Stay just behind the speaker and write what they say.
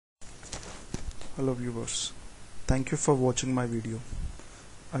Hello viewers, thank you for watching my video.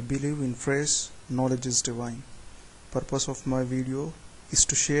 I believe in phrase knowledge is divine. Purpose of my video is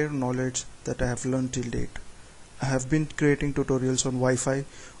to share knowledge that I have learned till date. I have been creating tutorials on Wi-Fi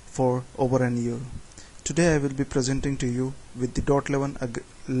for over an year. Today I will be presenting to you with the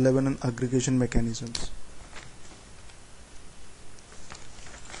 .11 aggregation mechanisms.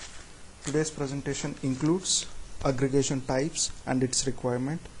 Today's presentation includes aggregation types and its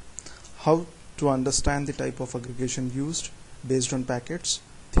requirement, how to understand the type of aggregation used based on packets,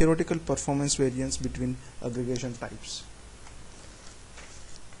 theoretical performance variance between aggregation types.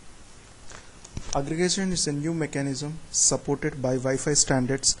 Aggregation is a new mechanism supported by Wi-Fi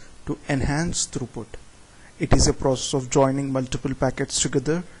standards to enhance throughput. It is a process of joining multiple packets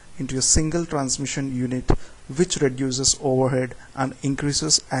together into a single transmission unit, which reduces overhead and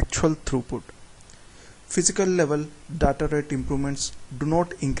increases actual throughput. Physical level data rate improvements do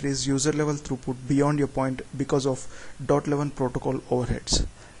not increase user level throughput beyond a point because of .11 protocol overheads,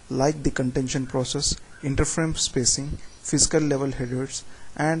 like the contention process, interframe spacing, physical level headers,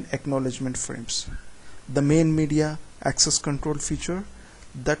 and acknowledgement frames. The main media access control feature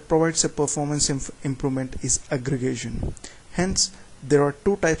that provides a performance improvement is aggregation. Hence, there are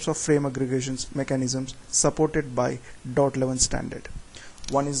two types of frame aggregations mechanisms supported by .11 standard.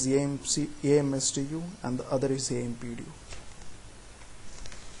 One is the A-MSDU and the other is A-MPDU.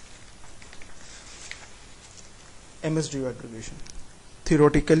 MSDU aggregation.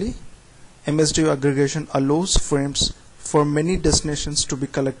 Theoretically, MSDU aggregation allows frames for many destinations to be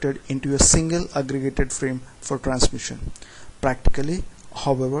collected into a single aggregated frame for transmission. Practically,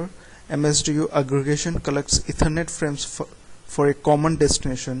 however, MSDU aggregation collects Ethernet frames for a common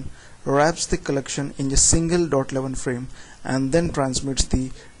destination, wraps the collection in a single .11 frame, and then transmits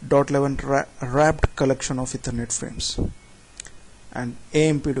the .11 wrapped collection of Ethernet frames. And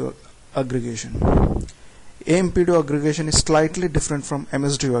A-MPDU aggregation. A-MPDU aggregation is slightly different from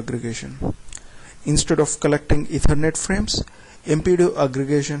MSDU aggregation. Instead of collecting Ethernet frames, MPDU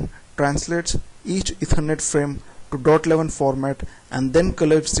aggregation translates each Ethernet frame to .11 format and then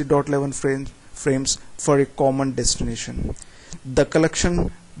collects the .11 frames for a common destination. The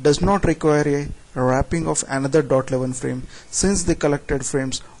collection does not require a wrapping of another .11 frame, since the collected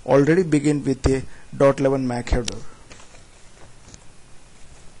frames already begin with a .11 MAC header.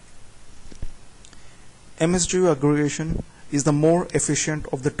 MSDU aggregation is the more efficient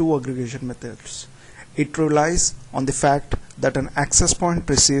of the two aggregation methods. It relies on the fact that an access point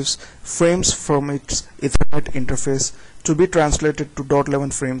receives frames from its Ethernet interface to be translated to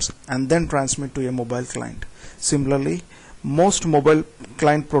 .11 frames and then transmit to a mobile client. Similarly, most mobile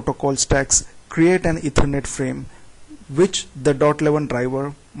client protocol stacks create an Ethernet frame which the .11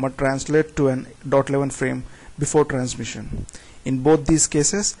 driver must translate to an .11 frame before transmission. In both these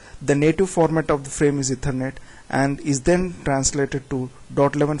cases, the native format of the frame is Ethernet and is then translated to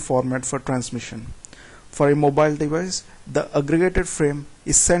 .11 format for transmission. For a mobile device, the aggregated frame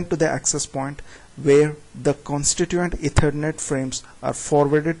is sent to the access point where the constituent Ethernet frames are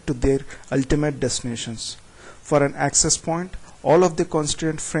forwarded to their ultimate destinations. For an access point, all of the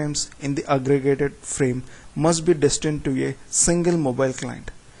constituent frames in the aggregated frame must be destined to a single mobile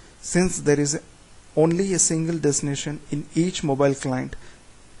client. Since there is only a single destination in each mobile client,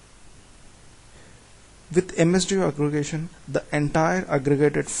 with MSDU aggregation, the entire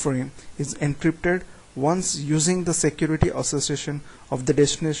aggregated frame is encrypted once using the security association of the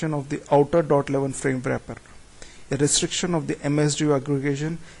destination of the outer .11 frame wrapper. A restriction of the MSDU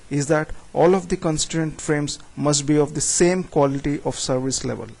aggregation is that all of the constituent frames must be of the same quality of service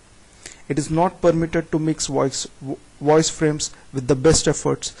level. It is not permitted to mix voice frames with the best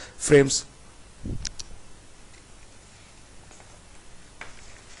efforts frames.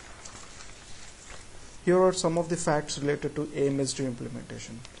 Here are some of the facts related to A-MSDU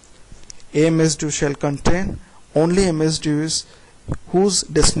implementation. A-MSDU shall contain only MSDUs whose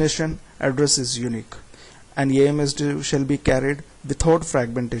destination address is unique, and A-MSDU shall be carried without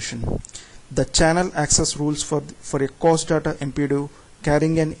fragmentation. The channel access rules for a coarse data MPDU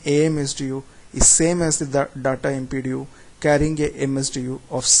carrying an A-MSDU is same as the data MPDU carrying a MSDU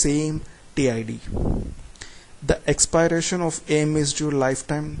of same TID. The expiration of A-MSDU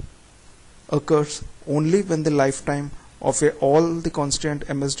lifetime occurs only when the lifetime of all the constituent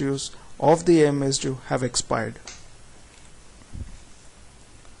MSDUs of the A-MSDU have expired.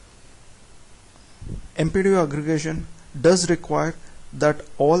 MPDU aggregation does require that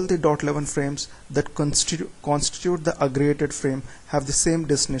all the .11 frames that constitute the aggregated frame have the same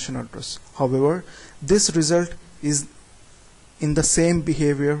destination address. However, this result is in the same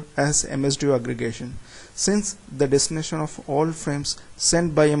behavior as MSDU aggregation. since the destination of all frames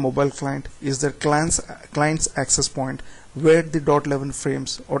sent by a mobile client is their client's access point, where the .11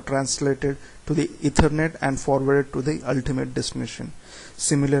 frames are translated to the Ethernet and forwarded to the ultimate destination.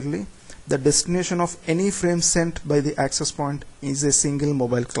 Similarly, the destination of any frame sent by the access point is a single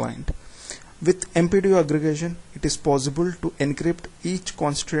mobile client. With MPDU aggregation, it is possible to encrypt each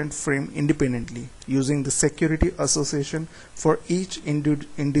constituent frame independently using the security association for each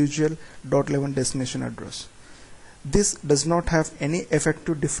individual .11 destination address. This does not have any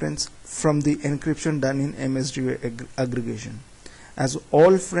effective difference from the encryption done in MSDU aggregation, as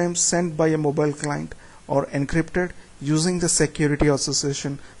all frames sent by a mobile client are encrypted using the security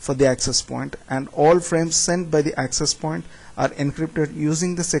association for the access point, and all frames sent by the access point are encrypted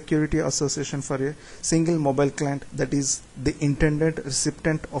using the security association for a single mobile client, that is the intended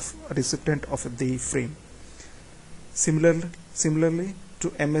recipient of the frame. Similarly to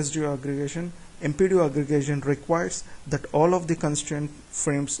MSDU aggregation, MPDU aggregation requires that all of the constituent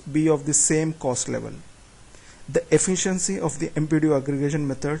frames be of the same cost level. The efficiency of the MPDU aggregation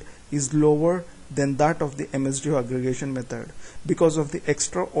method is lower than that of the MSDU aggregation method because of the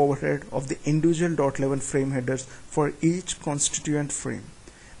extra overhead of the individual .11 frame headers for each constituent frame.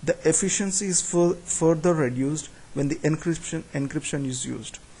 The efficiency is further reduced when the encryption is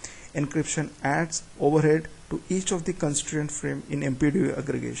used. Encryption adds overhead to each of the constituent frame in MPDU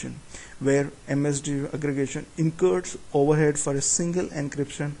aggregation, where MSDU aggregation incurs overhead for a single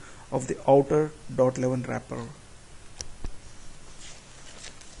encryption of the outer .11 wrapper.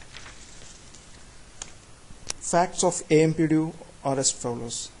 Facts of A-MPDU are as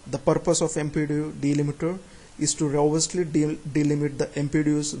follows. The purpose of MPDU delimiter is to robustly delimit the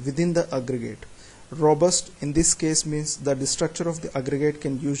MPDUs within the aggregate. Robust in this case means that the structure of the aggregate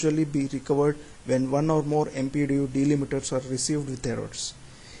can usually be recovered when one or more MPDU delimiters are received with errors.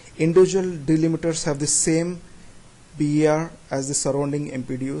 Individual delimiters have the same BER as the surrounding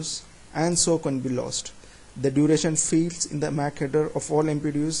MPDUs and so can be lost. The duration fields in the MAC header of all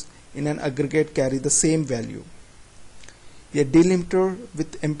MPDUs in an aggregate carry the same value. A delimiter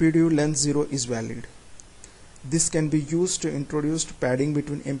with MPDU length 0 is valid. This can be used to introduce padding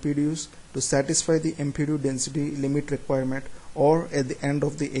between MPDUs to satisfy the MPDU density limit requirement or at the end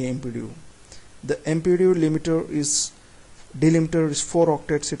of the A-MPDU. The MPDU delimiter is 4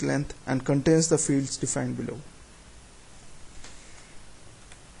 octets in length and contains the fields defined below.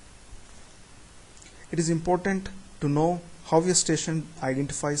 It is important to know how a station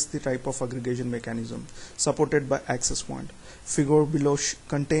identifies the type of aggregation mechanism supported by access point. Figure below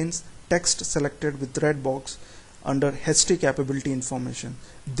contains text selected with red box under HT capability information.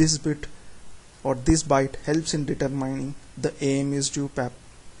 This bit or this byte helps in determining the A-MSDU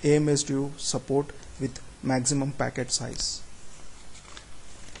support with maximum packet size.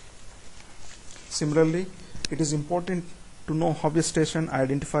 Similarly, it is important to know how a station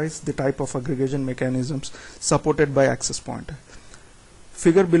identifies the type of aggregation mechanisms supported by access point.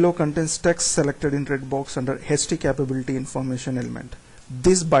 Figure below contains text selected in red box under HT capability information element.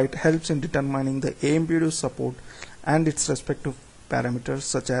 This byte helps in determining the A-MPDU support and its respective parameters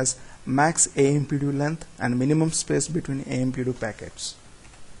such as max A-MPDU length and minimum space between A-MPDU packets.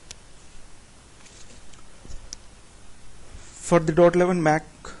 For the .11 MAC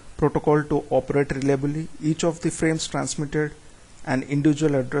protocol to operate reliably, each of the frames transmitted an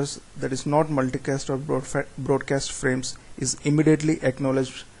individual address that is not multicast or broadcast frames is immediately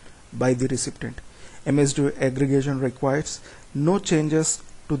acknowledged by the recipient. MSDU aggregation requires no changes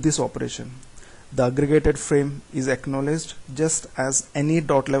to this operation. The aggregated frame is acknowledged just as any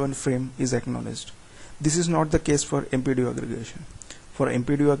 .11 frame is acknowledged. This is not the case for MPDU aggregation. For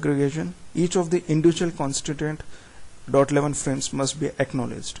MPDU aggregation, each of the individual constituent .11 frames must be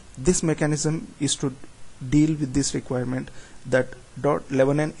acknowledged. This mechanism is to deal with this requirement that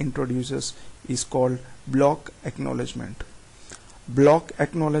 .11n introduces is called block acknowledgement. Block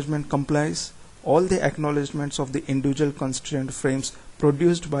acknowledgement complies all the acknowledgements of the individual constituent frames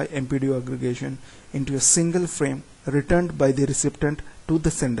produced by MPDU aggregation into a single frame returned by the recipient to the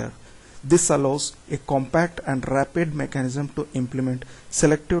sender. This allows a compact and rapid mechanism to implement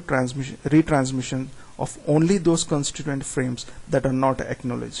selective retransmission of only those constituent frames that are not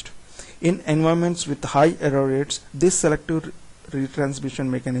acknowledged. In environments with high error rates, this selective retransmission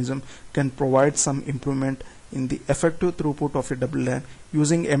mechanism can provide some improvement in the effective throughput of a double LAN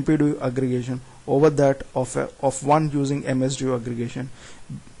using MPDU aggregation over that of one using MSDU aggregation,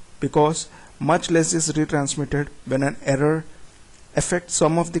 because much less is retransmitted when an error affects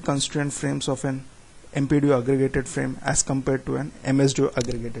some of the constituent frames of an MPDU aggregated frame as compared to an MSDU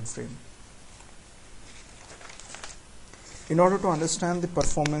aggregated frame. In order to understand the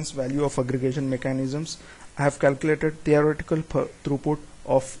performance value of aggregation mechanisms, I have calculated theoretical throughput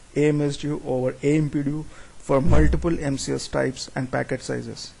of A-MSDU over A-MPDU for multiple MCS types and packet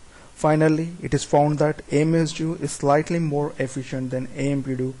sizes. Finally, it is found that A-MSDU is slightly more efficient than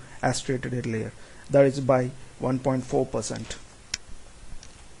A-MPDU as stated earlier, that is by 1.4%.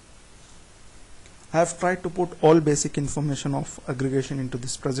 I have tried to put all basic information of aggregation into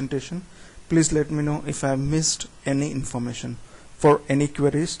this presentation. Please let me know if I have missed any information. For any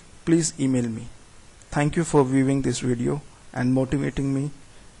queries, please email me. Thank you for viewing this video and motivating me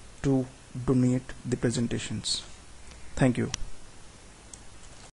to donate the presentations. Thank you.